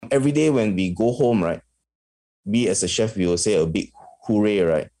every day when we go home, right, we as a chef, we will say a big hooray,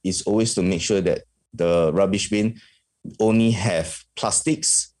 right? It's always to make sure that the rubbish bin only have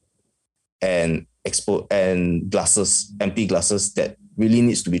plastics and glasses, empty glasses that really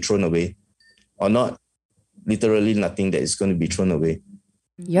needs to be thrown away, or not literally nothing that is going to be thrown away.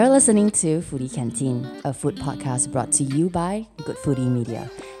 You're listening to Foodie Canteen, a food podcast brought to you by Good Foodie Media.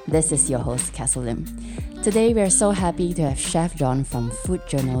 This is your host, Castle Lim. Today, we are so happy to have Chef John from Food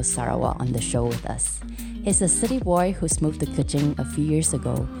Journal Sarawak on the show with us. He's a city boy who's moved to Kuching a few years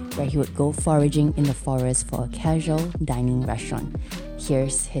ago, where he would go foraging in the forest for a casual dining restaurant.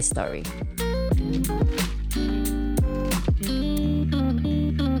 Here's his story.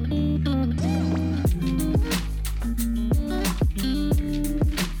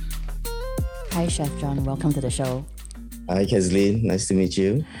 Hi, Chef John. Welcome to the show. Hi, Kathleen. Nice to meet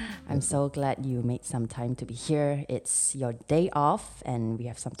you. I'm so glad you made some time to be here. It's your day off, and we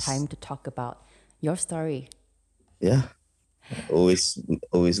have some time to talk about your story. Yeah, always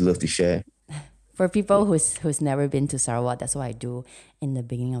love to share. For people who's never been to Sarawak, that's what I do in the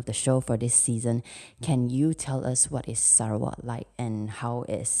beginning of the show for this season. Can you tell us what is Sarawak like and how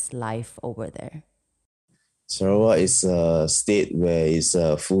is life over there? Sarawak is a state where it's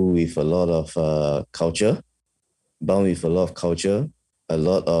full with a lot of culture, bound with a lot of culture, a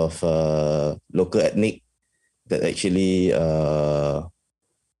lot of local ethnic that actually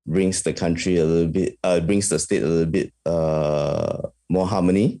brings the country a little bit, brings the state a little bit more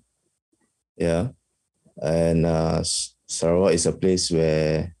harmony. Yeah. And Sarawak is a place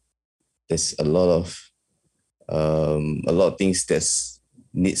where there's a lot of things that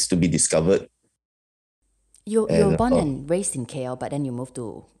needs to be discovered. You were born and raised in KL, but then you moved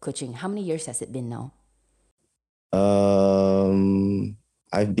to Kuching. How many years has it been now?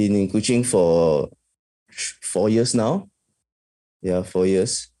 I've been in Kuching for 4 years now. Yeah, 4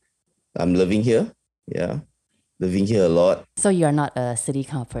 years. I'm living here. Yeah, living here a lot. So you're not a city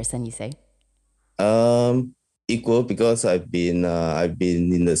kind of person, you say? Equal, because I've been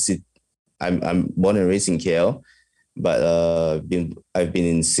in the city. I'm born and raised in KL, but I've been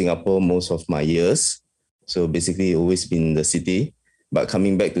in Singapore most of my years. So basically, always been in the city. But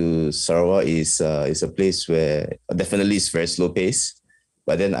coming back to Sarawak is a place where definitely it's very slow pace.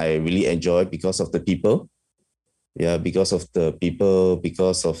 But then I really enjoy because of the people. Yeah, because of the people,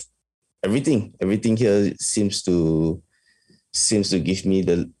 because of everything. Everything here seems to give me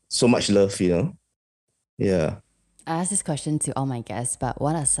so much love, you know. Yeah. I ask this question to all my guests, but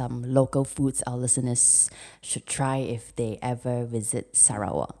what are some local foods our listeners should try if they ever visit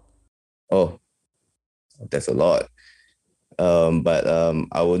Sarawak? Oh, that's a lot. But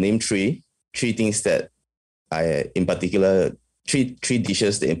I will name three things that in particular, three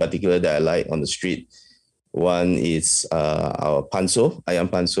dishes that in particular that I like on the street. One is our panso, ayam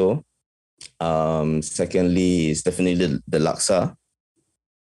panso. Secondly is definitely the laksa.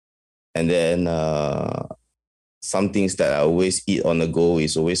 And then some things that I always eat on the go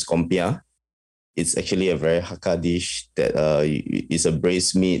is always kompia. It's actually a very Hakka dish that is a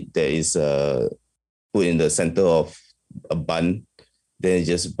braised meat that is put in the center of a bun. Then you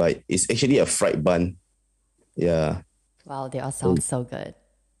just bite. It's actually a fried bun. Yeah. Wow, they all sound so good.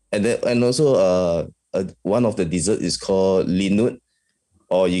 And also one of the dessert is called linut,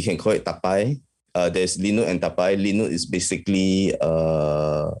 or you can call it tapai. There's linut and tapai. Linut is basically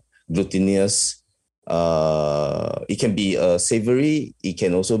glutinous. It can be savory. It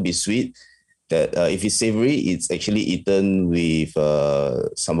can also be sweet. That if it's savory, it's actually eaten with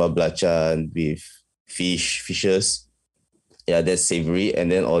sambal belacan, with fishes. Yeah, that's savory.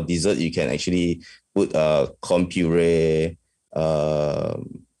 And then or dessert, you can actually put corn puree, aloe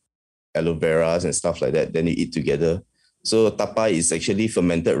veras and stuff like that. Then you eat together. So tapai is actually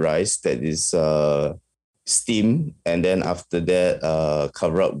fermented rice that is steamed, and then after that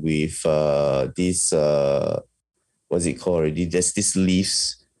cover up with this what's it called already? There's these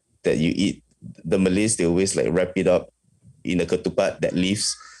leaves that you eat. The Malays, they always like wrap it up in a ketupat, that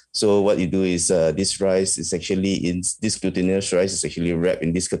leaves. So what you do is this rice is actually this glutinous rice is actually wrapped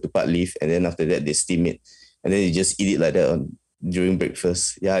in this ketupat leaf, and then after that they steam it, and then you just eat it like that during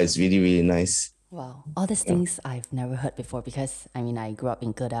breakfast. Yeah, it's really, really nice. Wow, all these things I've never heard before because, I mean, I grew up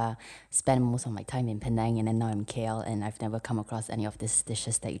in Kedah, spent most of my time in Penang, and then now I'm in KL, and I've never come across any of these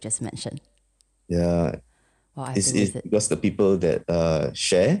dishes that you just mentioned. Yeah. Well, I have It's to visit. because the people that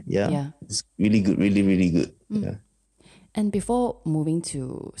share, Yeah. it's really good, really, really good. Yeah. And before moving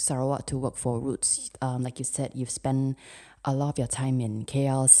to Sarawak to work for Roots, like you said, you've spent a lot of your time in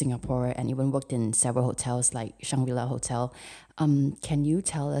KL, Singapore, and even worked in several hotels like Shangri-La Hotel. Can you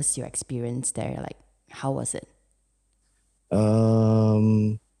tell us your experience there? Like, how was it?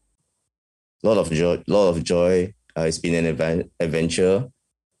 Lot of joy. It's been an adventure.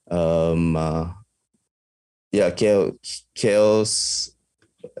 Um, uh, yeah, KL's,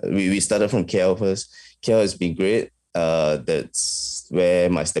 we started from KL first. KL has been great. That's where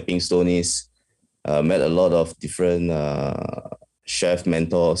my stepping stone is. Met a lot of different chef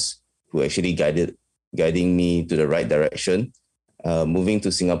mentors who actually guiding me to the right direction. Moving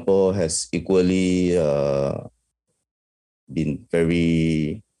to Singapore has equally been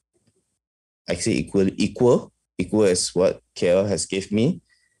very, I say equal as what KL has gave me.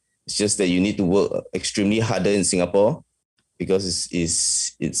 It's just that you need to work extremely harder in Singapore because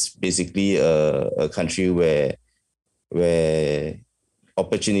it's basically a country where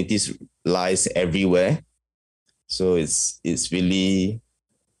opportunities lies everywhere. So it's really,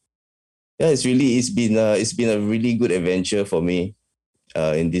 yeah, it's been a really good adventure for me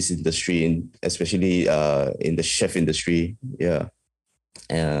in this industry, especially in the chef industry. Yeah.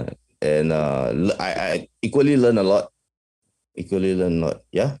 uh, and I equally learn a lot.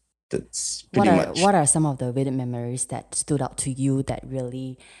 Yeah, that's What pretty are much. what are some of the vivid memories that stood out to you that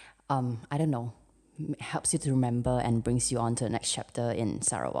really, I don't know, helps you to remember and brings you on to the next chapter in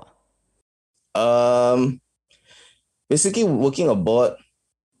Sarawak? um Basically working abroad,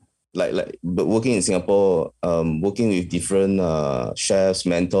 but working in Singapore, working with different chefs,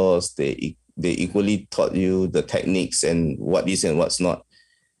 mentors, they equally taught you the techniques and what is and what's not.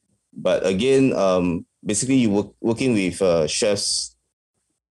 But again, basically you working with chefs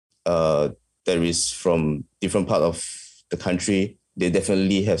uh, that is from different part of the country. They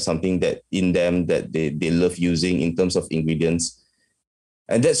definitely have something that in them that they love using in terms of ingredients.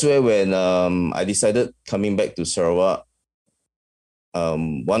 And that's where when I decided coming back to Sarawak,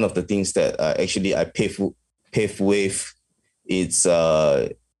 one of the things that actually I pave with, it's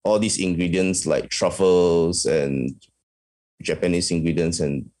all these ingredients like truffles and Japanese ingredients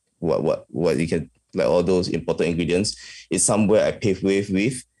and what you can, like all those important ingredients. It's somewhere I pave with,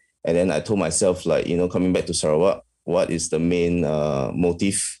 and then I told myself, like, coming back to Sarawak, what is the main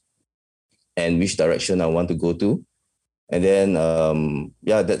motive and which direction I want to go to. And then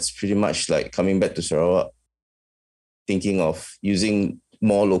yeah, that's pretty much like coming back to Sarawak, thinking of using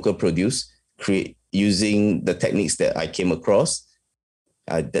more local produce, create using the techniques that I came across.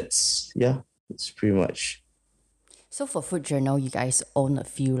 That's pretty much. So for Food Journal, you guys own a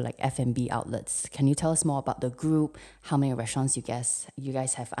few like F&B outlets. Can you tell us more about the group? How many restaurants you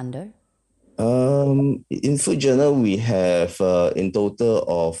guys have under? In Food Journal, we have in total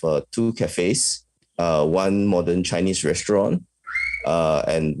of two cafes, one modern Chinese restaurant,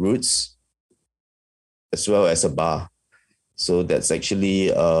 and Roots, as well as a bar. So that's actually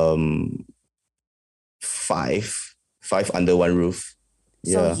five under one roof.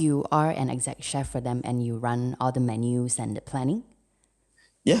 So Yeah, you are an exec chef for them and you run all the menus and the planning?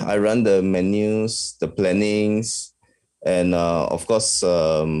 yeah. I run the menus, the plannings, and of course,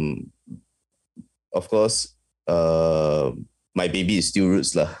 uh, my baby is still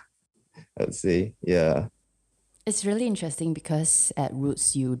Roots lah. I'd say, yeah. It's really interesting because at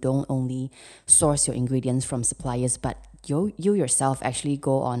Roots, you don't only source your ingredients from suppliers, but you yourself actually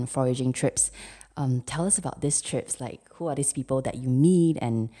go on foraging trips. Tell us about these trips. Like, who are these people that you meet,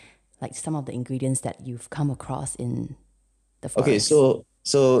 and like some of the ingredients that you've come across in the Okay, forest?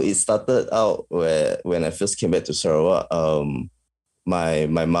 so it started out where when I first came back to Sarawak.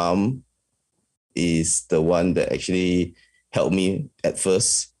 My mom is the one that actually helped me at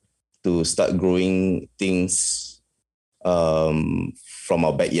first to start growing things from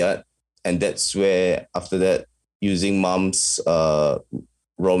our backyard, and that's where after that, using mom's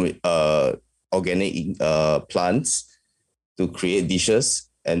raw organic plants to create dishes,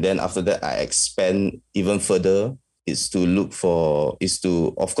 and then after that I expand even further. Is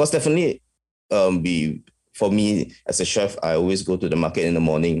to, of course, definitely be for me as a chef. I always go to the market in the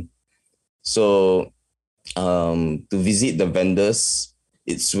morning, so to visit the vendors.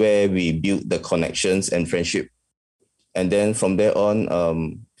 It's where we build the connections and friendship, and then from there on,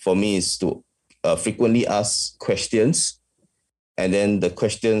 for me is to frequently ask questions, and then the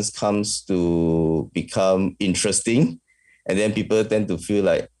questions comes to become interesting, and then people tend to feel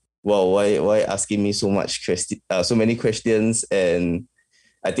like, wow, why asking me so many questions, and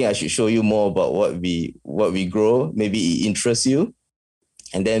I think I should show you more about what we grow. Maybe it interests you,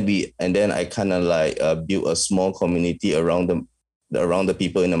 and then I kind of like build a small community around the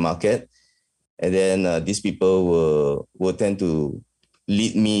people in the market, and then these people will tend to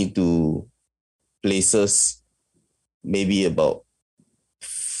lead me to places, maybe about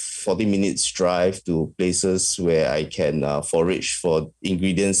 40 minutes drive to places where I can forage for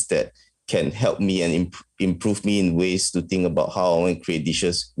ingredients that can help me and improve me in ways to think about how I want to create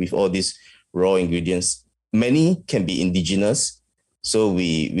dishes with all these raw ingredients. Many can be indigenous. So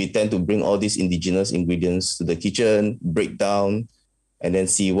we tend to bring all these indigenous ingredients to the kitchen, break down, and then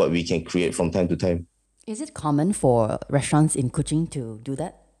see what we can create from time to time. Is it common for restaurants in Kuching to do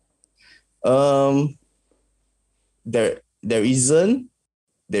that? Um, there isn't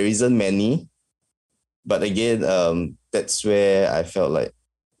many, but again, that's where I felt like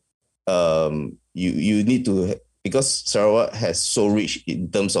you need to, because Sarawak has so rich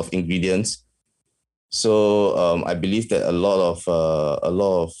in terms of ingredients. So I believe that a lot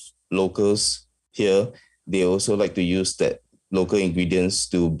of locals here, they also like to use that local ingredients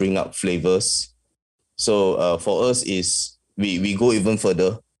to bring up flavors. So for us is we go even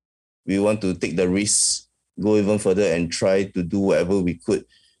further. We want to take the risk, go even further and try to do whatever we could.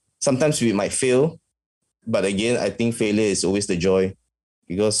 Sometimes we might fail, but again, I think failure is always the joy,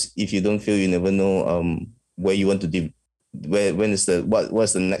 because if you don't fail, you never know where you want to what's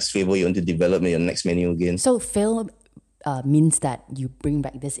the next flavor you want to develop in your next menu again. So fail means that you bring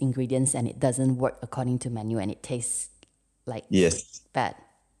back these ingredients and it doesn't work according to menu and it tastes like Yes. bad.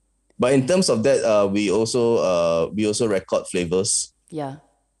 But in terms of that, we also record flavors. Yeah.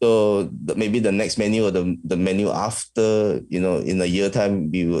 So maybe the next menu or the menu after, in a year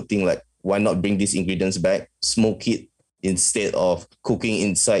time, we will think like, why not bring these ingredients back, smoke it instead of cooking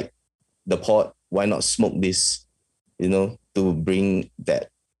inside the pot? Why not smoke this, to bring that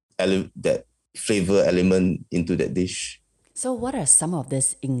that flavor element into that dish? So what are some of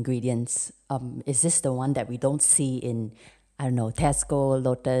these ingredients? Is this the one that we don't see in, I don't know, Tesco,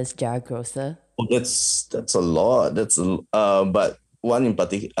 Lotus, Jar Grocer? Oh, that's a lot. But one in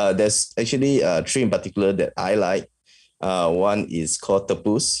particular, there's actually three in particular that I like. One is called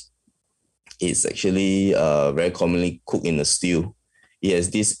tepus. It's actually very commonly cooked in a stew. It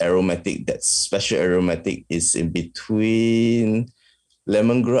has this aromatic, that special aromatic is in between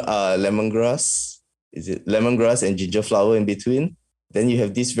lemongrass. Is it lemongrass and ginger flower in between? Then you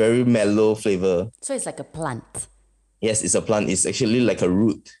have this very mellow flavor. So it's like a plant. Yes, it's a plant. It's actually like a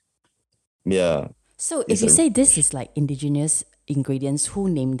root. Yeah. So if you say this is like indigenous ingredients, who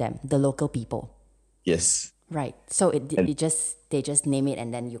named them? The local people. Yes. Right. So they just name it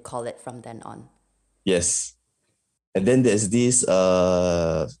and then you call it from then on. Yes. And then there's this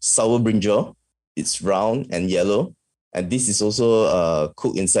sour brinjal. It's round and yellow. And this is also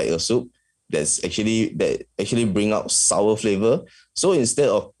cooked inside your soup. That actually bring out sour flavor. So instead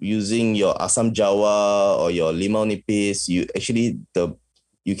of using your asam jawa or your limau nipis,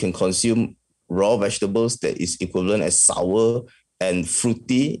 you can consume raw vegetables that is equivalent as sour and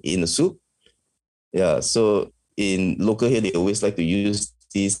fruity in the soup. Yeah, so in local here, they always like to use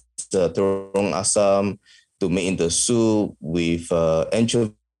this terong asam to make into soup with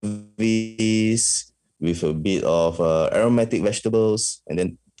anchovies, with a bit of aromatic vegetables, and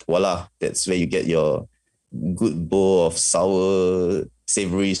then voila, that's where you get your good bowl of sour,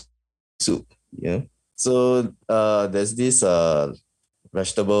 savory soup. Yeah. So there's this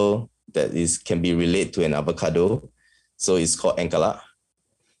vegetable that can be related to an avocado. So it's called engkalak.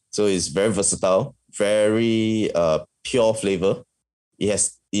 So it's very versatile, very pure flavor.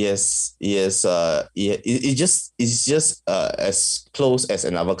 It's just as close as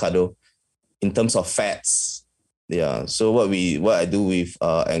an avocado in terms of fats. Yeah. So what I do with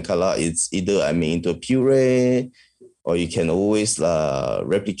engkalak, it's either I make into a puree, or you can always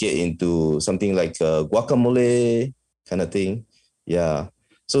replicate into something like guacamole kind of thing. Yeah.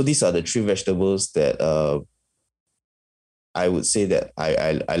 So these are the three vegetables that I would say that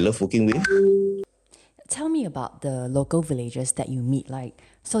I love working with. Tell me about the local villagers that you meet.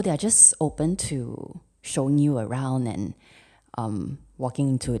 So they're just open to showing you around and walking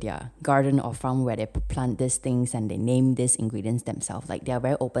into their garden or farm where they plant these things and they name these ingredients themselves. Like they're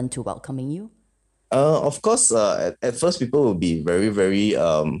very open to welcoming you. Of course, at first people will be very, very,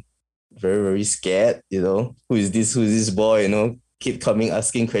 very, very scared. Who is this boy? Keep coming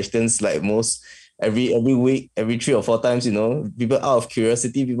asking questions like most every week, every 3 or 4 times. People out of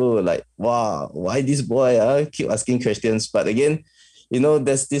curiosity, people were like, "Wow, why this boy? Keep asking questions." But again,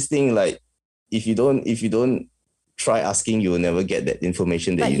 there's this thing like if you don't try asking, you will never get that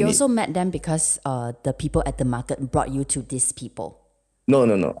information that but you you need. also met them because the people at the market brought you to these people. No.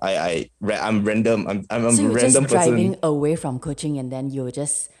 I'm random. I'm So a you're random just driving person. away from Kuching and then you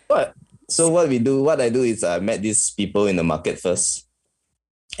just... So what I do is I met these people in the market first,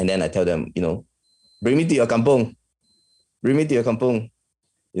 and then I tell them, bring me to your kampong. Bring me to your kampong.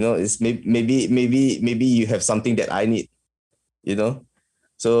 It's maybe you have something that I need.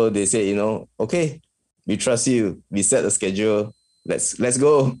 So they say, okay, we trust you. We set a schedule. Let's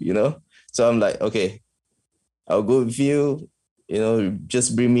go. So I'm like, okay, I'll go with you.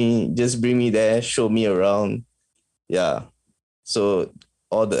 just bring me there, show me around. Yeah. So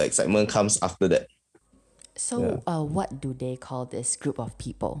all the excitement comes after that. So, what do they call this group of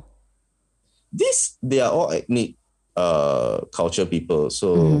people? They are all ethnic culture people.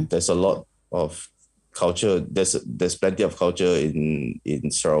 So there's a lot of culture. There's plenty of culture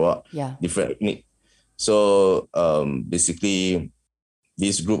in Sarawak. Yeah. Different ethnic. So basically,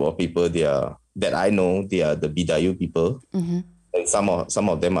 this group of people, that I know, they are the Bidayu people, and some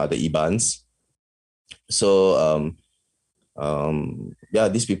of them are the Ibans. So yeah,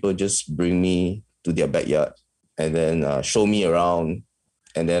 these people just bring me to their backyard and then show me around,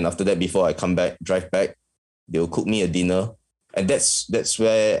 and then after that, before I drive back, they'll cook me a dinner, and that's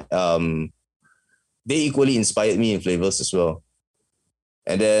where they equally inspired me in flavors as well.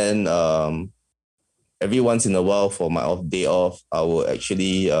 And then every once in a while, for my day off, I will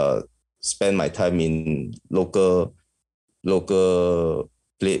actually spend my time in local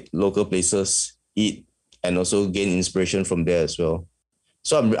places, eat, and also gain inspiration from there as well.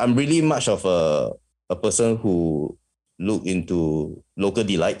 So I'm really much of a person who look into local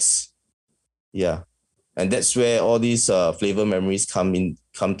delights. Yeah. And that's where all these flavor memories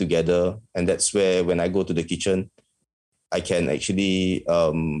come together. And that's where, when I go to the kitchen, I can actually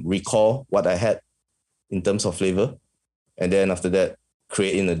recall what I had in terms of flavor. And then after that,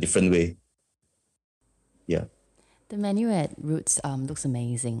 create in a different way. Yeah. The menu at Roots looks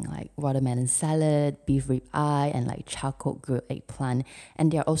amazing, like watermelon salad, beef rib eye, and like charcoal grilled eggplant.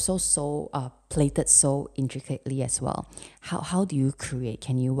 And they're also so plated so intricately as well. How do you create?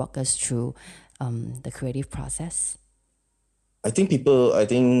 Can you walk us through the creative process? I think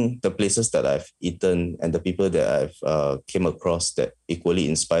the places that I've eaten and the people that I've came across that equally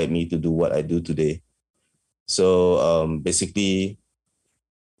inspired me to do what I do today. So basically,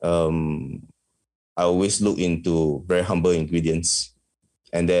 I always look into very humble ingredients.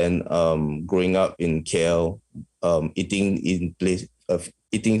 And then growing up in KL, eating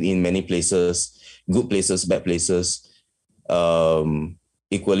in many places, good places, bad places,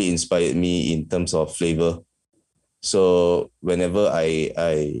 equally inspired me in terms of flavor. So whenever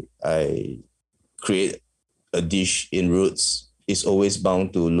I create a dish in Roots, it's always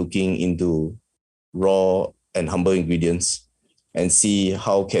bound to looking into raw and humble ingredients and see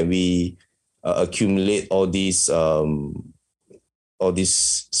how can we accumulate all these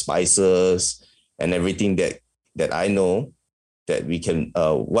spices and everything that I know that we can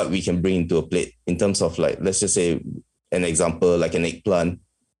what we can bring into a plate in terms of, like, let's just say an example, like an eggplant.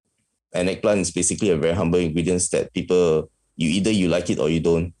 An eggplant is basically a very humble ingredients that people, you like it or you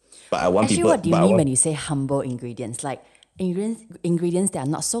don't. But I want Actually, people. what do you mean when you say humble ingredients? Like ingredients that are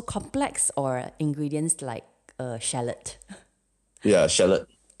not so complex, or ingredients like shallot? Yeah, shallot.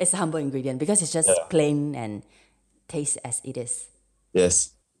 It's a humble ingredient because it's just plain and tastes as it is.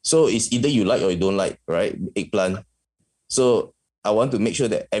 Yes. So it's either you like or you don't like, right? Eggplant. So I want to make sure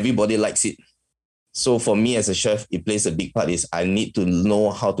that everybody likes it. So for me as a chef, it plays a big part is I need to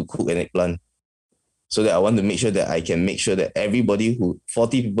know how to cook an eggplant. So that I want to make sure that I can make sure that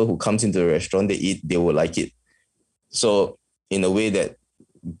 40 people who comes into the restaurant, they eat, they will like it. So in a way that,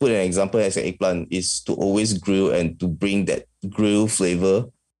 put an example as an eggplant, is to always grill and to bring that grill flavor,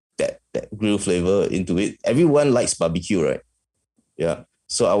 that grill flavor into it. Everyone likes barbecue, right? Yeah.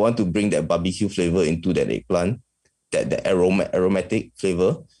 So I want to bring that barbecue flavor into that eggplant, that aromatic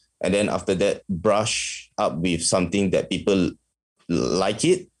flavor. And then after that, brush up with something that people like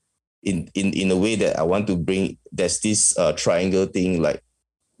it in a way that I want to bring. There's this triangle thing, like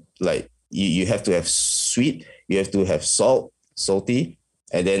you have to have sweet, you have to have salty,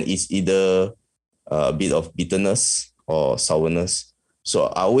 and then it's either a bit of bitterness or sourness. So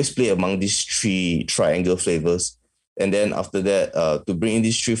I always play among these three triangle flavors. And then after that, to bring in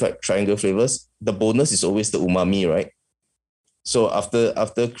these three triangle flavors, the bonus is always the umami, right? So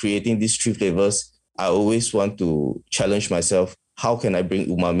after creating these three flavors, I always want to challenge myself. How can I bring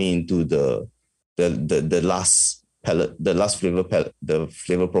umami into the last palette, the last flavor palette, the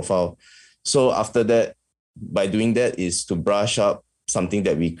flavor profile? So after that, by doing that, is to brush up something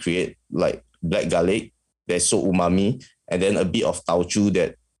that we create, like black garlic, that's so umami, and then a bit of taochu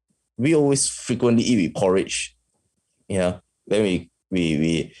that we always frequently eat with porridge. Yeah. Then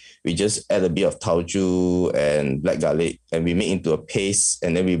we just add a bit of taochu and black garlic, and we make into a paste,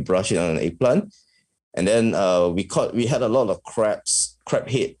 and then we brush it on an eggplant. And then we had a lot of crab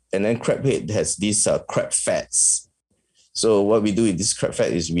head, and then crab head has these crab fats. So what we do with this crab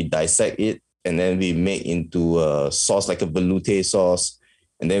fat is we dissect it, and then we make into a sauce, like a velouté sauce.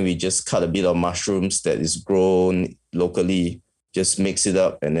 And then we just cut a bit of mushrooms that is grown locally, just mix it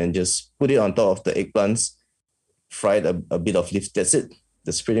up, and then just put it on top of the eggplants. fried a bit of leaf. That's it.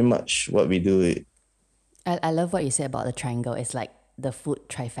 That's pretty much what we do. I love what you said about the triangle. It's like the food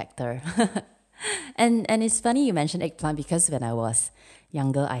trifecta. And it's funny you mentioned eggplant because when I was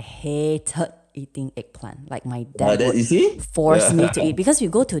younger, I hated eating eggplant. Like my dad That would you see? force me Yeah. to eat because we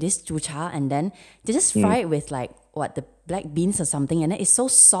go to this chucha and then they just fry it with like what the black beans or something, and then it's so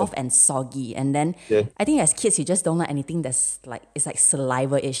soft and soggy. And then Yeah. I think as kids you just don't like anything that's like it's like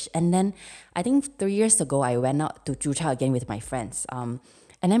saliva-ish. And then I think 3 years ago I went out to chucha again with my friends.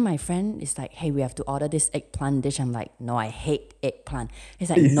 And then my friend is like, hey, we have to order this eggplant dish. I'm like, no, I hate eggplant. He's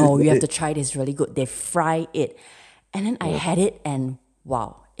like, no, you have to try this really good. They fry it. And then I had it and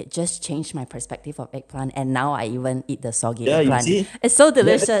wow, it just changed my perspective of eggplant. And now I even eat the soggy Yeah, you eggplant. see? It's so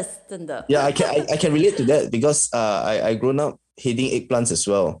delicious. 真的. Yeah, I can relate to that because I grown up hating eggplants as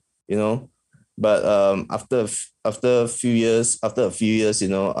well, you know. But after a few years, you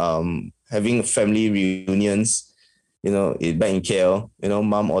know, having family reunions, you know, back in KL, you know,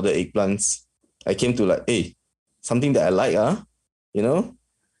 mom ordered eggplants. I came to like, hey, something that I like, you know?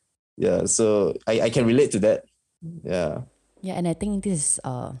 Yeah, so I can relate to that. Yeah. Yeah, and I think this is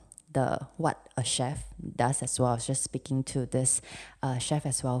the what a chef does as well. I was just speaking to this chef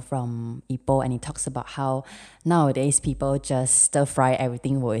as well from Ipoh, and he talks about how nowadays people just stir fry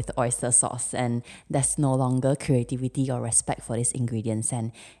everything with oyster sauce, and there's no longer creativity or respect for these ingredients.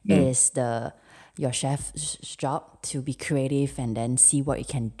 And it is your chef's job to be creative and then see what you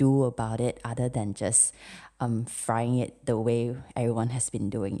can do about it, other than just frying it the way everyone has been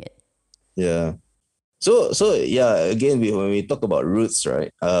doing it. Yeah. So yeah, again, when we talk about roots,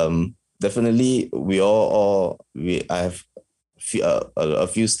 right? Definitely I have a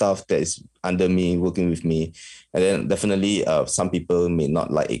few staff that is under me, working with me, and then definitely some people may not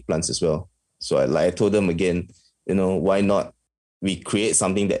like eggplants as well. So I told them again, you know, why not we create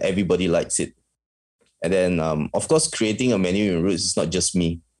something that everybody likes it, and then of course creating a menu in roots is not just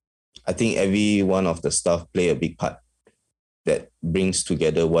me. I think every one of the staff play a big part that brings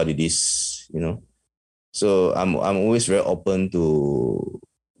together what it is, you know. So I'm always very open to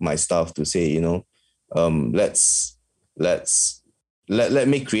my staff to say, you know, let's let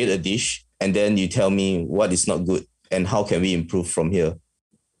me create a dish and then you tell me what is not good and how can we improve from here.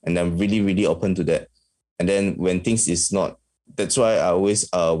 And I'm really, really open to that. And then when things is not, that's why I always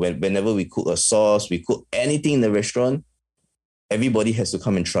whenever we cook a sauce, we cook anything in the restaurant, everybody has to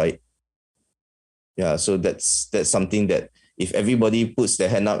come and try it. Yeah, so that's something that if everybody puts their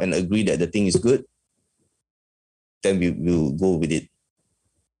hand up and agree that the thing is good, then we will go with it.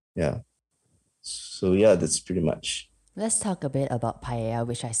 Yeah. So yeah, that's pretty much. Let's talk a bit about paella,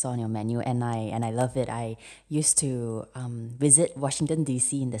 which I saw on your menu, and I love it. I used to visit Washington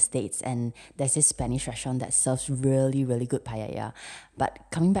D.C. in the States, and there's this Spanish restaurant that serves really really good paella. But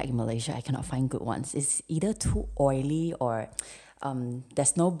coming back in Malaysia, I cannot find good ones. It's either too oily or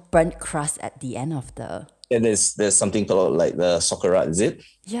there's no burnt crust at the end of the. And there's something called like the sokarat, is it?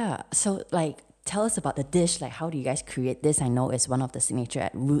 Yeah. So like, tell us about the dish. Like, how do you guys create this? I know it's one of the signature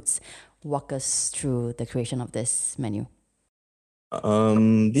at Roots. Walk us through the creation of this menu.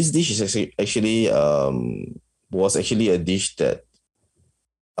 This dish is actually was actually a dish that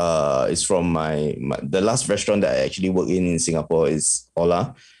is from the last restaurant that I actually worked in Singapore is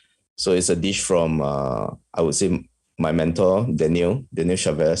Ola. So it's a dish from I would say my mentor Daniel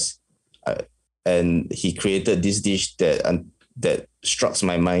Chavez, and he created this dish that struck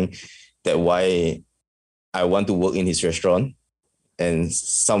my mind that why I want to work in his restaurant. And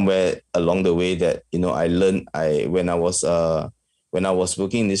somewhere along the way that, you know, I learned when I was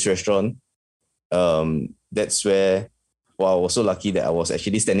working in this restaurant, that's where, well, I was so lucky that I was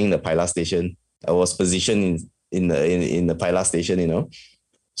actually standing in the Paella station. I was positioned in the Paella station, you know.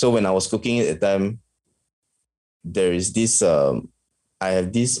 So when I was cooking it at the time, there is this I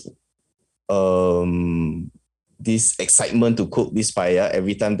have this excitement to cook this paella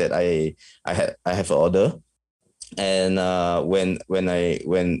every time that I have an order. And when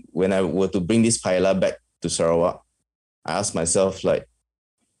I were to bring this paella back to Sarawak, I asked myself like,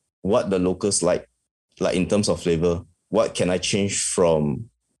 what the locals like in terms of flavor. What can I change from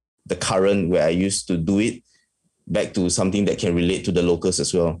the current where I used to do it back to something that can relate to the locals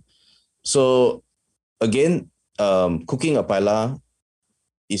as well. So again, cooking a paella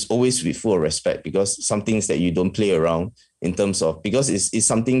is always with full respect, because some things that you don't play around in terms of, because it's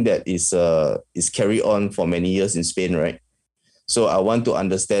something that is carried on for many years in Spain, right? So I want to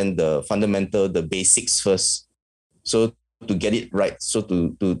understand the basics first. So to get it right, so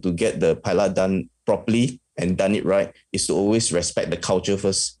to get the paella done properly and done it right, is to always respect the culture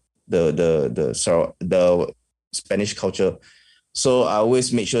first, the Spanish culture. So I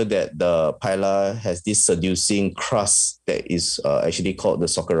always make sure that the paella has this seducing crust that is actually called the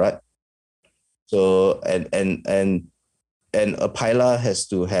sauerkraut. So and a paella has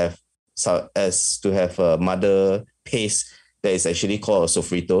to have a mother paste that is actually called a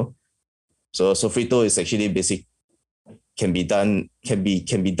sofrito. So sofrito is actually basic can be done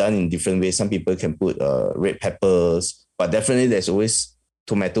in different ways. Some people can put red peppers, but definitely there's always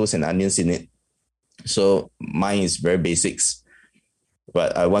tomatoes and onions in it. So mine is very basics,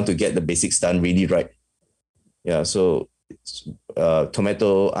 but I want to get the basics done really right. Yeah, so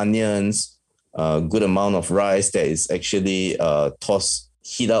tomato, onions, a good amount of rice that is actually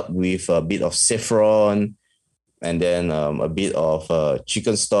heat up with a bit of saffron, and then a bit of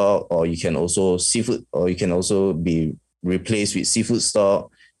chicken stock, or you can also seafood, or you can also be replaced with seafood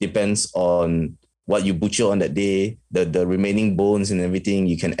stock. Depends on what you butcher on that day. The remaining bones and everything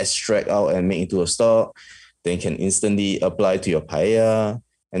you can extract out and make into a stock. Then you can instantly apply to your paella,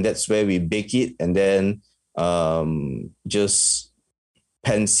 and that's where we bake it, and then just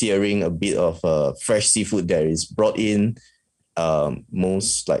pan searing a bit of fresh seafood that is brought in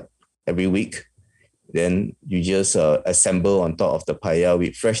most like every week. Then you just assemble on top of the paella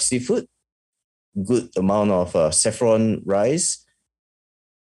with fresh seafood, good amount of saffron rice,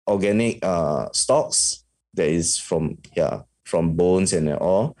 organic stocks that is from bones and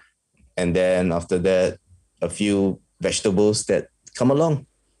all, and then after that a few vegetables that come along.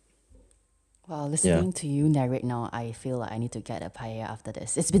 Wow, listening to you narrate now, I feel like I need to get a paella after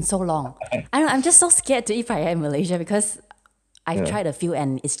this. It's been so long. I don't know, I'm just so scared to eat paella in Malaysia because I've tried a few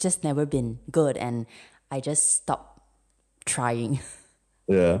and it's just never been good, and I just stopped trying.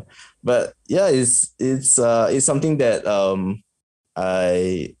 Yeah, but yeah, it's something that I'm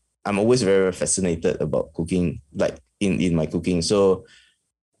always very fascinated about cooking, like in my cooking. So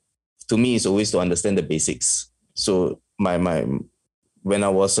to me, it's always to understand the basics. So my when I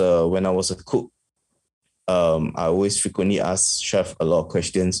was a cook, I always frequently ask chef a lot of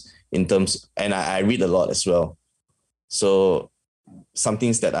questions in terms, and I read a lot as well. So some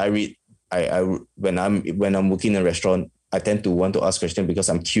things that I read, I when I'm working in a restaurant, I tend to want to ask questions because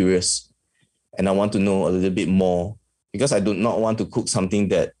I'm curious and I want to know a little bit more, because I do not want to cook something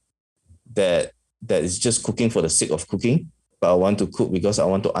that is just cooking for the sake of cooking, but I want to cook because I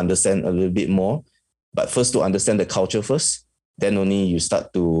want to understand a little bit more. But first to understand the culture first, then only you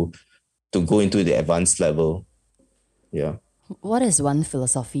start to go into the advanced level. Yeah. What is one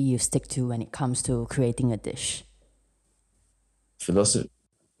philosophy you stick to when it comes to creating a dish? Philosophy,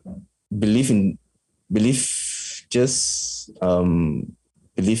 belief just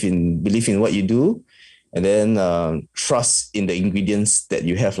believe in what you do, and then trust in the ingredients that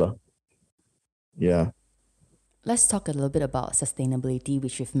you have lah. Yeah. Let's talk a little bit about sustainability,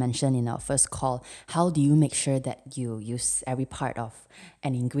 which we've mentioned in our first call. How do you make sure that you use every part of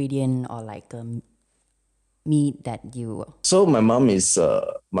an ingredient or like meat that you... So my mom is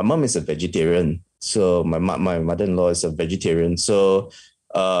a vegetarian. So my mother-in-law is a vegetarian. So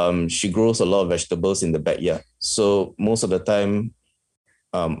she grows a lot of vegetables in the backyard. So most of the time,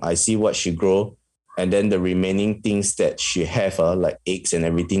 I see what she grow, and then the remaining things that she have, like eggs and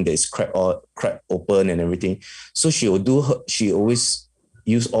everything that is cracked open and everything. So she always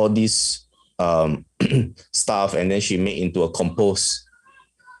use all these stuff, and then she make into a compost.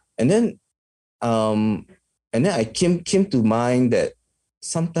 And then um, I came to mind that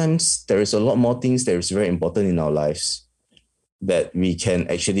sometimes there is a lot more things that is very important in our lives that we can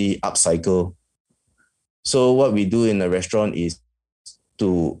actually upcycle. So what we do in the restaurant is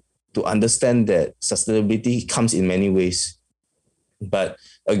to understand that sustainability comes in many ways. But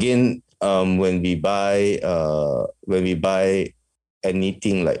again, when we buy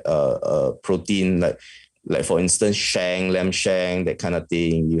anything like protein, like for instance lamb shank, that kind of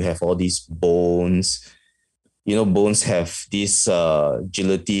thing, you have all these bones. You know, bones have this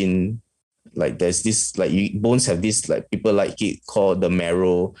gelatin. Like there's this bones have this, like people like it called the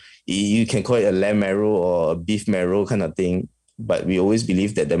marrow. You can call it a lamb marrow or a beef marrow kind of thing, but we always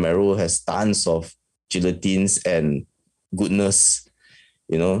believe that the marrow has tons of gelatins and goodness,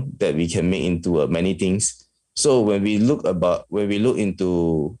 that we can make into many things. So when we look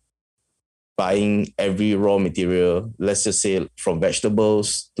into buying every raw material, let's just say from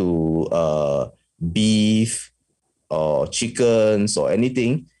vegetables to beef or chickens or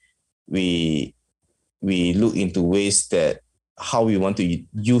anything, we look into ways that how we want to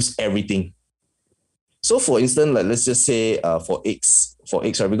use everything. So for instance, like let's just say for eggs,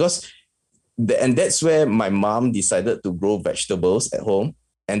 right? Because and that's where my mom decided to grow vegetables at home,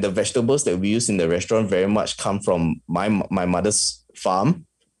 and the vegetables that we use in the restaurant very much come from my mother's farm.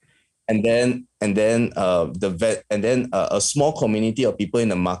 a small community of people in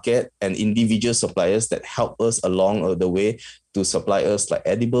the market and individual suppliers that help us along the way to supply us like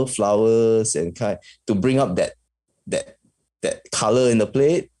edible flowers and to bring up that color in the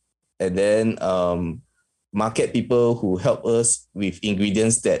plate, and then market people who help us with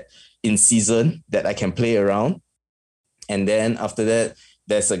ingredients that in season that I can play around. And then after that,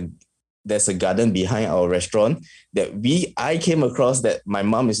 there's a garden behind our restaurant that I came across that my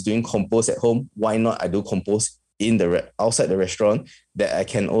mom is doing compost at home. Why not I do compost in outside the restaurant, that I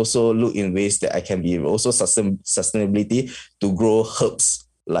can also look in ways that I can be also sustainability to grow herbs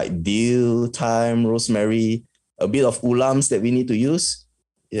like dill, thyme, rosemary, a bit of ulams that we need to use.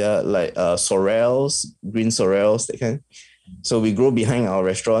 Yeah, like sorrels, green sorrels, that kind. So we grow behind our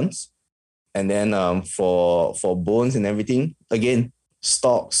restaurants. And then for bones and everything, again,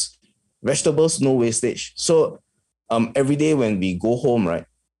 stocks, vegetables, no wastage. So every day when we go home, right,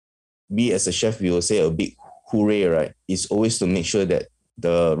 we as a chef, we will say a big hooray, right? It's always to make sure that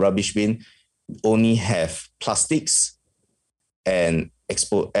the rubbish bin only have plastics and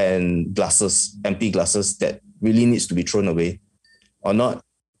glasses, empty glasses that really needs to be thrown away, or not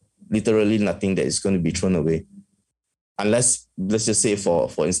literally nothing that is going to be thrown away. Unless, let's just say for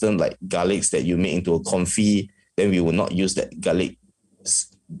instance, like garlics that you make into a confit, then we will not use that garlic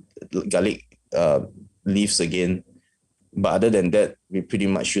leaves again. But other than that, we pretty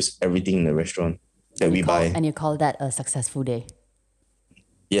much use everything in the restaurant that we buy. And you call that a successful day?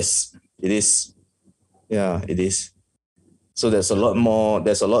 Yes, it is. Yeah, it is. So there's a lot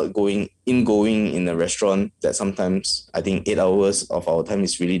going in the restaurant that sometimes I think 8 hours of our time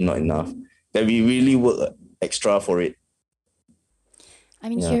is really not enough. That we really work extra for it. I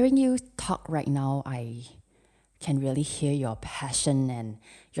mean, hearing you talk right now, I can really hear your passion, and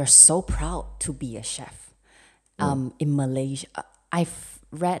you're so proud to be a chef. In Malaysia, I've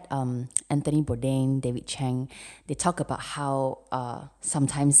read Anthony Bourdain, David Chang. They talk about how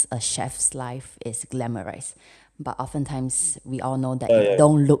sometimes a chef's life is glamorized, but oftentimes we all know that it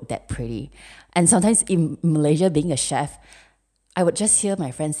don't look that pretty. And sometimes in Malaysia, being a chef, I would just hear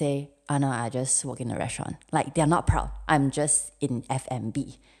my friends say, no, I just work in a restaurant. Like, they're not proud. I'm just in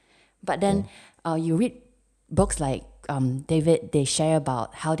F&B. But then you read books like David, they share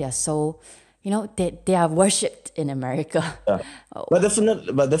about how they're so, they are worshipped in America. Yeah. But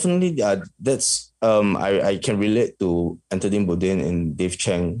definitely, that's I can relate to Anthony Bourdain and Dave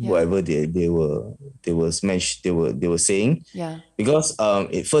Chang, whatever they were saying. Yeah. Because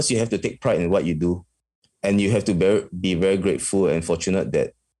first you have to take pride in what you do, and you have to be very grateful and fortunate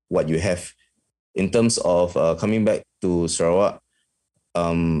that what you have. In terms of coming back to Sarawak,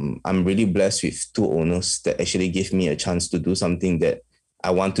 I'm really blessed with two owners that actually give me a chance to do something that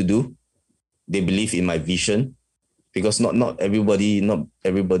I want to do. They believe in my vision, because not everybody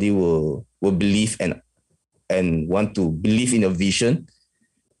will believe and want to believe in a vision,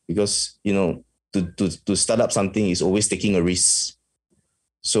 because to start up something is always taking a risk.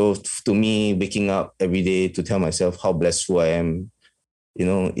 So to me, waking up every day to tell myself how blessed I am,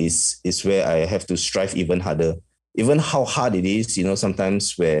 is where I have to strive even harder. Even how hard it is,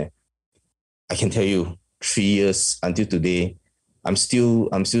 sometimes where I can tell you 3 years until today, I'm still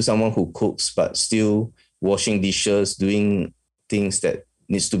someone who cooks, but still washing dishes, doing things that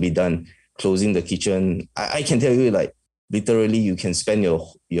needs to be done, closing the kitchen. I can tell you, like, literally you can spend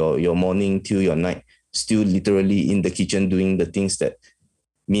your morning till your night still literally in the kitchen doing the things that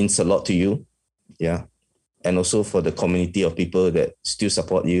means a lot to you. Yeah. And also for the community of people that still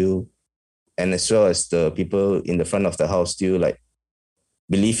support you, and as well as the people in the front of the house still like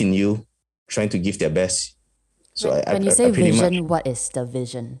believe in you, trying to give their best. So when you say vision, what is the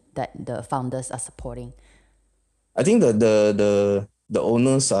vision that the founders are supporting? I think the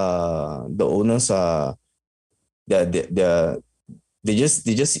owners are they just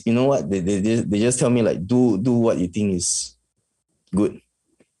they just tell me like do what you think is good.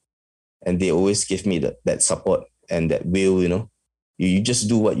 And they always give me that support and that will, you just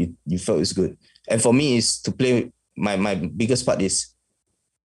do what you felt is good. And for me is to play, my biggest part is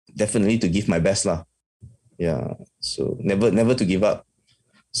definitely to give my best lah. Yeah. So never to give up.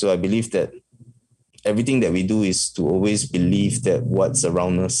 So I believe that everything that we do is to always believe that what's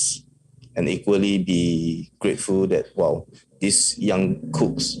around us, and equally be grateful that, wow, these young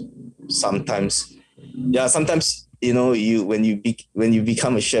cooks sometimes, when you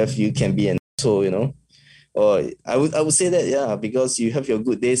become a chef, you can be an asshole, or I would say that, because you have your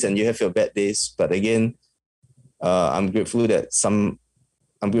good days and you have your bad days. But again, I'm grateful that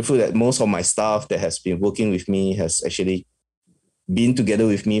most of my staff that has been working with me has actually been together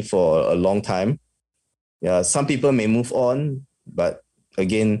with me for a long time. Yeah, some people may move on, but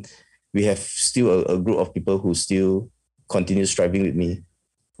again, we have still a group of people who still continue striving with me.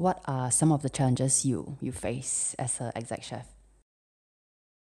 What are some of the challenges you face as an exec chef?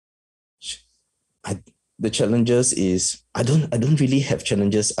 The challenges is I don't really have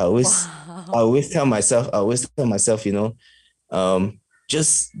challenges. I always tell myself,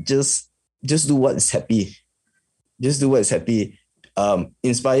 just do what is happy. Just do what is happy.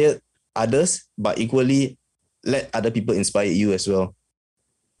 Inspire others, but equally let other people inspire you as well.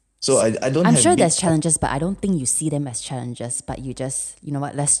 So I don't I'm have sure big there's challenges, but I don't think you see them as challenges, but you just, you know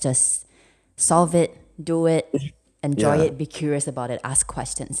what, let's just solve it, do it, enjoy Yeah. it, be curious about it, ask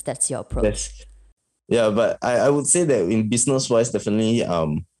questions. That's your approach. Yes. Yeah, but I would say that in business wise, definitely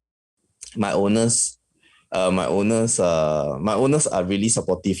my owners my owners are really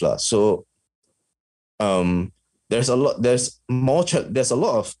supportive lah. So there's a lot there's a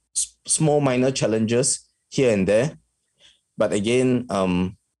lot of small minor challenges here and there, but again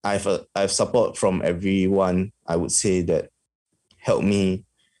I've support from everyone. I would say that help me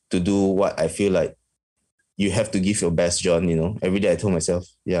to do what I feel like you have to give your best, John. Every day I told myself,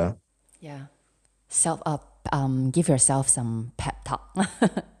 yeah. Yeah. Give yourself some pep talk.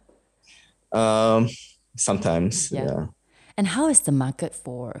 Um, Sometimes, Yeah. yeah. And how is the market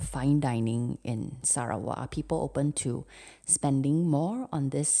for fine dining in Sarawak? Are people open to spending more on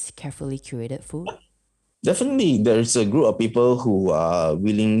this carefully curated food? Definitely, there's a group of people who are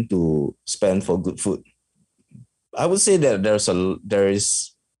willing to spend for good food. I would say that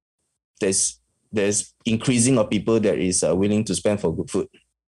there's increasing of people that is willing to spend for good food,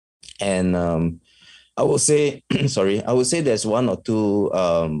 and I would say I would say there's one or two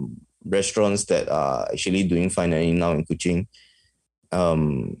restaurants that are actually doing fine dining now in Kuching.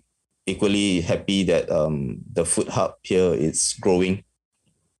 Equally happy that the food hub here is growing.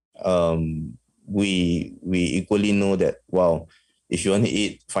 We equally know that, wow, if you want to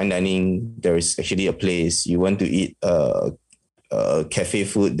eat fine dining, there is actually a place. You want to eat cafe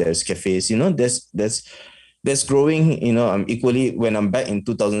food, there's cafes. There's growing. I'm equally, when I'm back in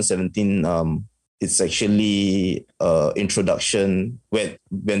 2017. It's actually introduction when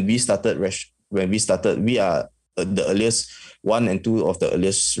we started. We are the earliest one and two of the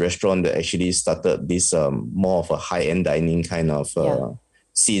earliest restaurant that actually started this more of a high end dining kind of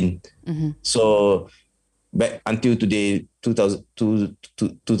scene. So back until today,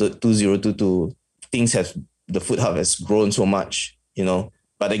 2022, the food hub has grown so much.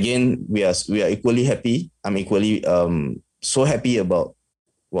 But again, we are equally happy. I'm equally so happy about,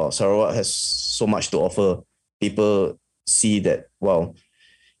 wow, Sarawak has so much to offer. People see that, wow,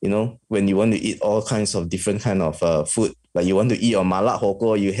 when you want to eat all kinds of different kind of food, like you want to eat your malak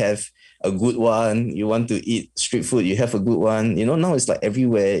hoko, you have a good one. You want to eat street food, you have a good one. Now it's like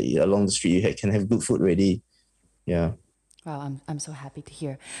everywhere along the street can have good food ready. Yeah. Wow, I'm so happy to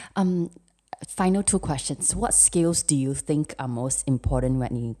hear. Final two questions. What skills do you think are most important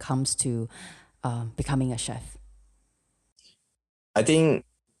when it comes to becoming a chef? I think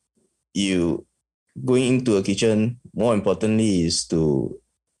you going into a kitchen, more importantly, is to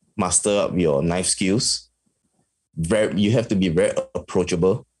master up your knife skills. You have to be very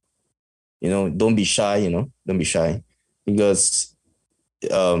approachable. Don't be shy. Don't be shy, because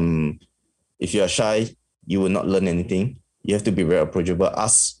if you are shy, you will not learn anything. You have to be very approachable.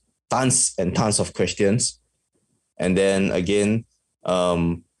 Ask tons and tons of questions, and then again,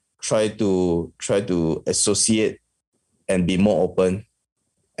 try to associate and be more open,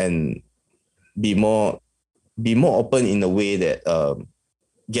 and be more open in a way that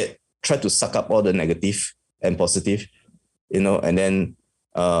try to suck up all the negative and positive, and then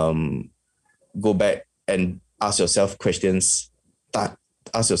go back and ask yourself questions,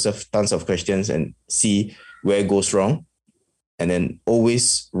 ask yourself tons of questions and see where it goes wrong, and then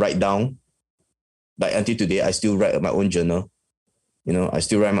always write down. Like until today, I still write my own journal. I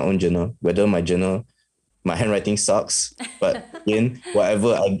still write my own journal, whether my handwriting sucks, but again,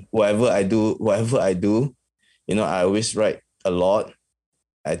 whatever I do, I always write a lot.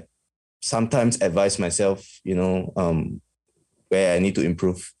 I sometimes advise myself, where I need to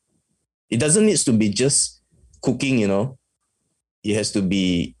improve. It doesn't need to be just cooking, It has to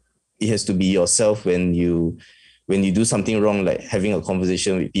be yourself when you do something wrong, like having a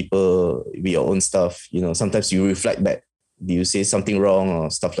conversation with people, with your own stuff. Sometimes you reflect back. Do you say something wrong or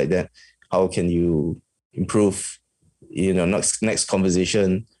stuff like that? How can you improve? Next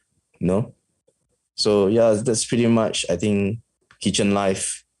conversation. So yeah, that's pretty much, I think, kitchen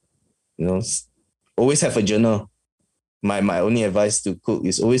life. Always have a journal. My only advice to cook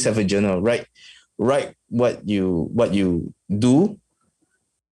is always have a journal. Write what you do.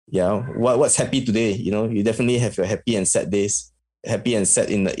 Yeah, what's happy today. You definitely have your happy and sad days. happy and sad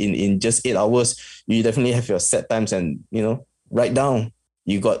in just 8 hours. You definitely have your set times, and write down.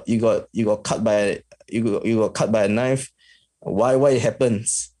 You got cut by you got cut by a knife. Why it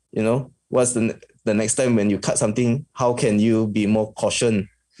happens? What's the next time when you cut something? How can you be more caution?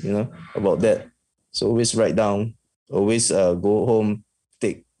 About that. So always write down. Always go home,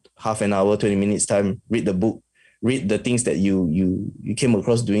 take half an hour, 20 minutes time, read the book, read the things that you came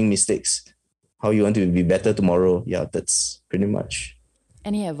across doing mistakes, how you want to be better tomorrow. Yeah, that's pretty much.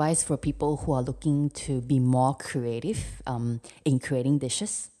 Any advice for people who are looking to be more creative in creating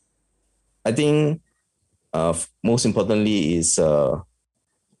dishes? I think most importantly is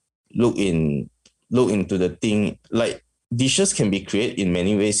look into the thing. Like, dishes can be created in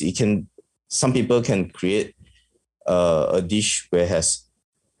many ways. Some people can create a dish where it has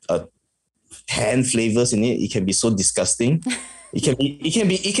 10 flavors in it. It can be so disgusting.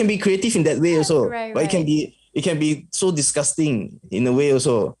 It can be creative in that way also. Right, but it can be so disgusting in a way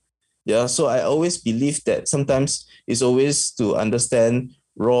also. Yeah. So I always believe that sometimes it's always to understand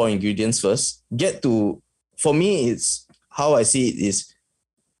raw ingredients first. For me, it's how I see it is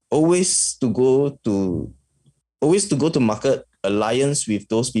always to go to market, alliance with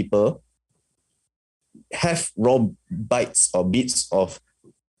those people, have raw bites or bits of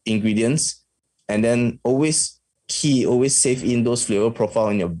ingredients, and then always save in those flavor profile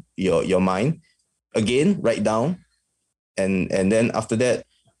in your mind. Again, write down, and then after that,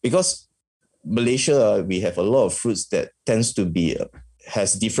 because Malaysia, we have a lot of fruits that tends to be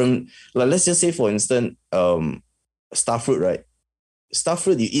has different. Like, let's just say, for instance, star fruit, right? Star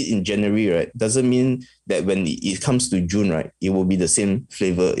fruit you eat in January, right, doesn't mean that when it comes to June, right, it will be the same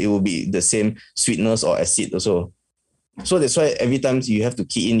flavor. It will be the same sweetness or acid also. So that's why every time you have to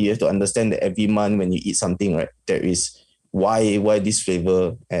key in, you have to understand that every month when you eat something, right, there is why this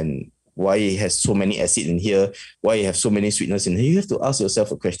flavor, and why it has so many acid in here, why it have so many sweetness in here. You have to ask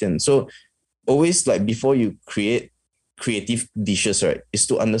yourself a question. So always, like, before you create creative dishes, right, is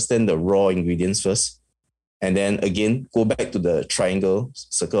to understand the raw ingredients first. And then again, go back to the triangle,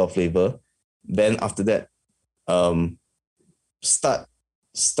 circle of flavor. Then after that, start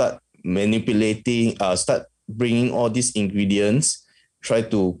manipulating, start bringing all these ingredients, try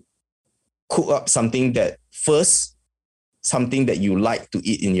to cook up something that you like to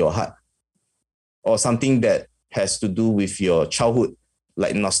eat in your heart, or something that has to do with your childhood,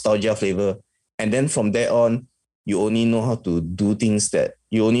 like nostalgia flavor. And then from there on, you only know how to do things that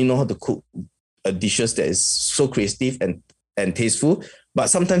you only know how to cook dishes that is so creative and tasteful.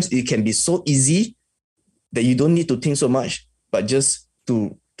 But sometimes it can be so easy that you don't need to think so much, but just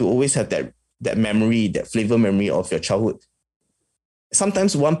to always have that memory, that flavor memory of your childhood.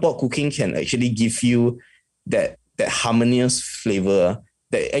 Sometimes one pot cooking can actually give you that harmonious flavor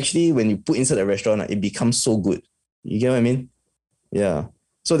that actually, when you put inside the restaurant, it becomes so good. You get what I mean? Yeah.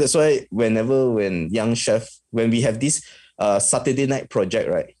 So that's why when we have this Saturday night project,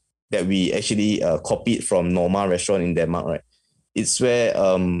 right, that we actually copied from Norma restaurant in Denmark, right? It's where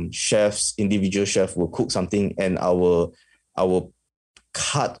individual chefs will cook something, and I will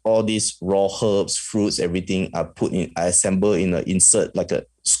cut all these raw herbs, fruits, everything. I assemble in an insert, like a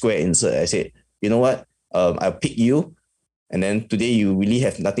square insert. I say, you know what? I'll pick you, and then today you really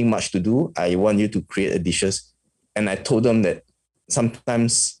have nothing much to do. I want you to create a dishes. And I told them that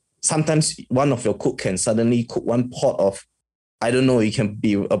sometimes one of your cook can suddenly cook one pot of, I don't know, it can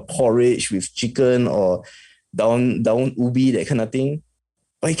be a porridge with chicken or down ubi, that kind of thing.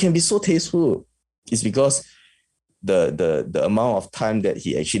 But it can be so tasteful. It's because the amount of time that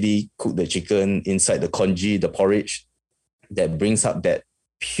he actually cooked the chicken inside the congee, the porridge, that brings up that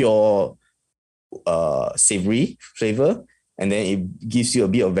pure savory flavor. And then it gives you a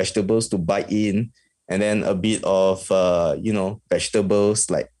bit of vegetables to bite in, and then a bit of vegetables,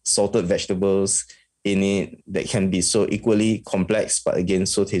 like salted vegetables in it, that can be so equally complex, but again,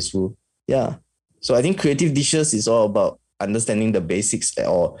 so tasteful. Yeah. So I think creative dishes is all about understanding the basics,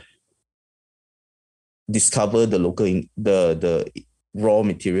 or discover the local the raw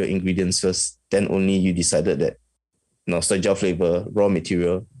material ingredients first. Then only you decided that nostalgia flavor, raw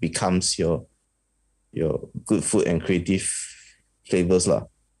material, becomes your good food and creative flavors lah.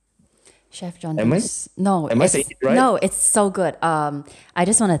 Chef John, Am I saying it right? No, it's so good. I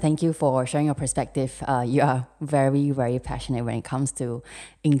just want to thank you for sharing your perspective. You are very, very passionate when it comes to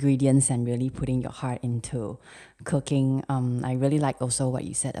ingredients and really putting your heart into cooking. I really like also what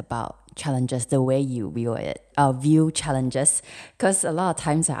you said about challenges, the way you view challenges. Because a lot of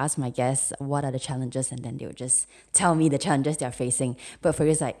times I ask my guests, what are the challenges? And then they'll just tell me the challenges they're facing. But for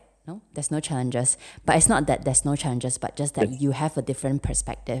you, it's like, No, there's no challenges. But it's not that there's no challenges, but just that you have a different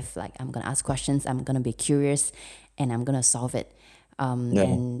perspective. Like, I'm going to ask questions, I'm going to be curious, and I'm going to solve it.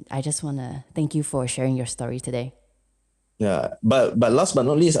 And I just want to thank you for sharing your story today. Yeah, but last but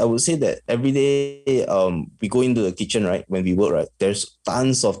not least, I would say that every day we go into the kitchen, right? When we work, right, there's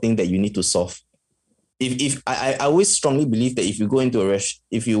tons of things that you need to solve. If I always strongly believe that if you go into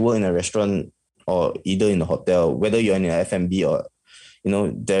if you work in a restaurant or either in a hotel, whether you're in an F&B or,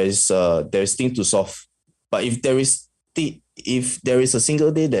 there's things to solve. But if there is a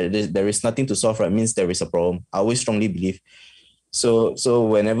single day that there is nothing to solve, right, means there is a problem. I always strongly believe. So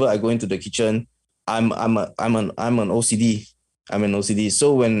whenever I go into the kitchen, I'm an OCD. I'm an OCD.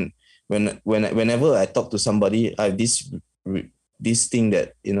 So whenever I talk to somebody, I have this thing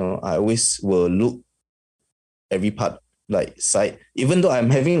that I always will look every part like side. Even though I'm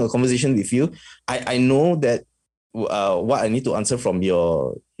having a conversation with you, I know that what I need to answer from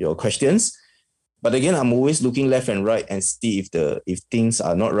your questions. But again, I'm always looking left and right and see if things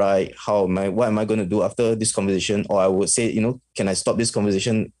are not right. What am I going to do after this conversation? Or I would say, can I stop this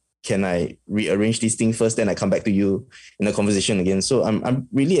conversation? Can I rearrange this thing first? Then I come back to you in a conversation again. So I'm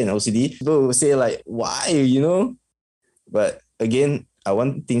really an OCD. People will say like, why, But again, I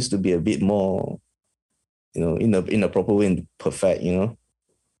want things to be a bit more, in a proper way and perfect,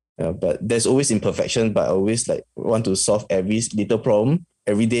 but there's always imperfection, but I always want to solve every little problem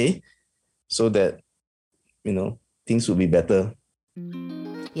every day so that, things will be better.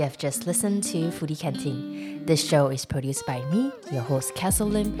 You have just listened to Foodie Canteen. This show is produced by me, your host Castle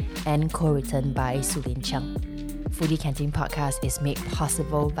Lim, and co-written by Sulin Chung. Foodie Canteen podcast is made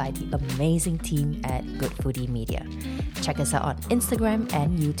possible by the amazing team at Good Foodie Media. Check us out on Instagram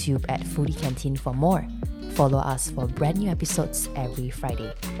and YouTube at Foodie Canteen for more. Follow us for brand new episodes every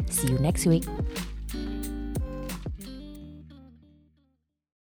Friday. See you next week.